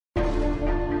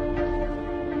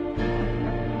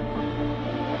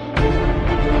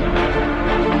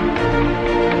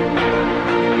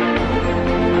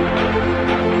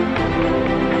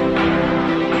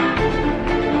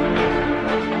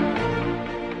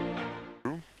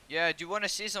Yeah, do you wanna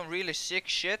see some really sick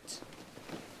shit?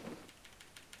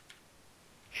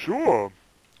 Sure.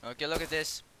 Okay, look at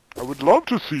this. I would love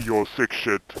to see your sick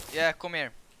shit. Yeah, come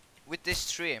here. With this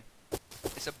tree.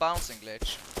 It's a bouncing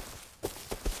glitch.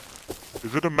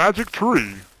 Is it a magic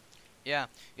tree? Yeah,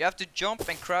 you have to jump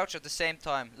and crouch at the same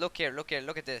time. Look here, look here,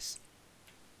 look at this.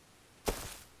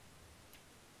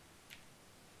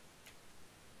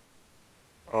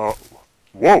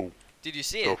 Whoa. Did you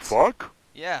see The it? fuck?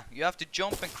 Yeah, you have to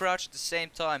jump and crouch at the same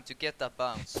time to get that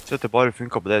bounce. Så det bare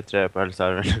funker på det treet på hele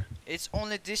serveren. It's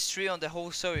only this tree on the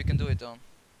whole server you can do it on.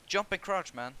 Jump and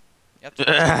crouch, man. You have to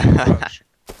jump and crouch.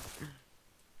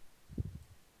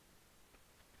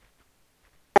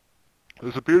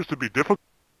 This appears to be difficult.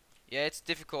 Yeah, it's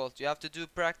difficult. You have to do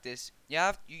practice. You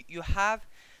have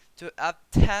to have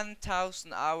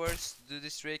 10,000 hours to do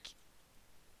this trick.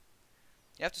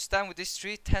 You have to stand with this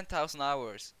tree 10,000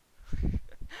 hours.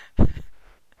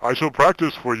 I shall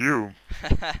practice for you.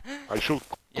 I shall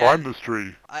climb this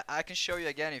tree. I can show you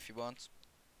again if you want.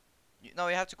 No,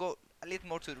 you have to go a little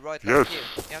more to the right, Yes. like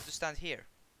here. You have to stand here.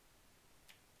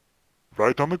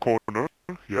 Right on the corner.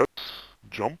 Yes.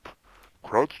 Jump.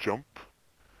 Crouch jump.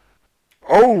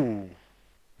 Oh!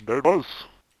 There it was.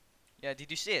 Yeah, did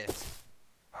you see it?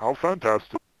 How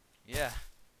fantastic. Yeah.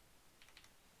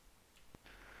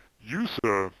 You,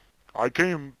 sir. I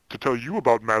came to tell you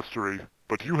about mastery,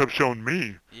 but you have shown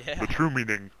me Yeah. the true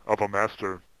meaning of a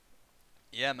master.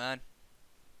 Yeah, man.